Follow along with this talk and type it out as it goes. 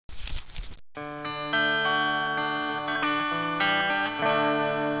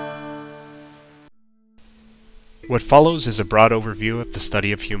What follows is a broad overview of the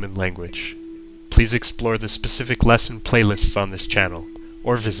study of human language. Please explore the specific lesson playlists on this channel,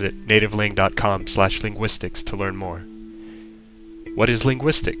 or visit nativeling.com/linguistics to learn more. What is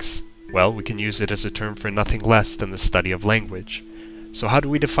linguistics? Well, we can use it as a term for nothing less than the study of language. So how do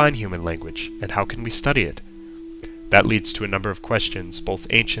we define human language, and how can we study it? That leads to a number of questions, both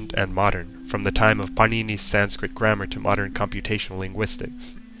ancient and modern, from the time of Panini's Sanskrit grammar to modern computational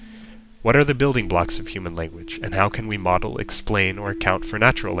linguistics. What are the building blocks of human language, and how can we model, explain, or account for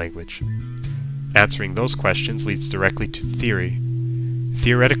natural language? Answering those questions leads directly to theory.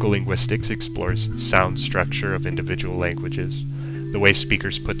 Theoretical linguistics explores sound structure of individual languages, the way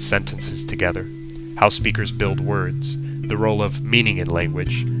speakers put sentences together, how speakers build words, the role of meaning in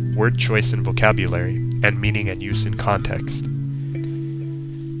language, word choice and vocabulary, and meaning and use in context.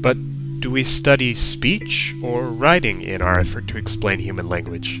 But do we study speech or writing in our effort to explain human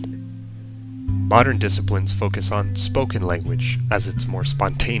language? Modern disciplines focus on spoken language, as it's more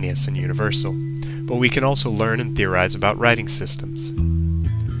spontaneous and universal, but we can also learn and theorize about writing systems.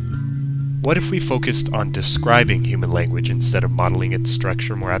 What if we focused on describing human language instead of modeling its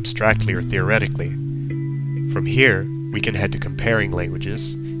structure more abstractly or theoretically? From here, we can head to comparing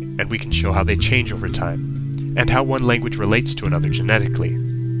languages, and we can show how they change over time, and how one language relates to another genetically.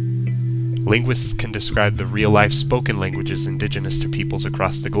 Linguists can describe the real-life spoken languages indigenous to peoples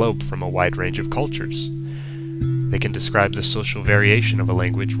across the globe from a wide range of cultures. They can describe the social variation of a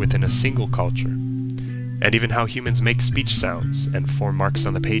language within a single culture, and even how humans make speech sounds and form marks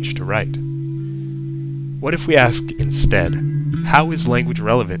on the page to write. What if we ask instead, how is language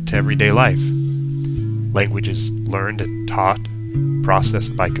relevant to everyday life? Language is learned and taught,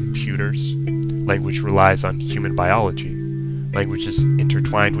 processed by computers. Language relies on human biology. Language is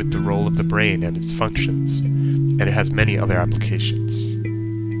intertwined with the role of the brain and its functions, and it has many other applications.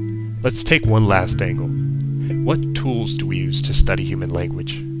 Let's take one last angle. What tools do we use to study human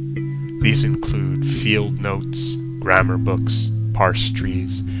language? These include field notes, grammar books, parse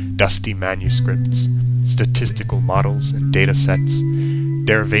trees, dusty manuscripts, statistical models and data sets,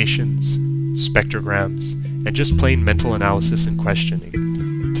 derivations, spectrograms, and just plain mental analysis and questioning,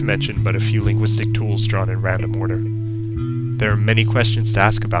 to mention but a few linguistic tools drawn in random order. There are many questions to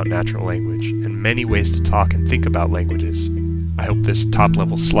ask about natural language, and many ways to talk and think about languages. I hope this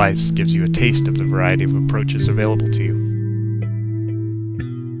top-level slice gives you a taste of the variety of approaches available to you.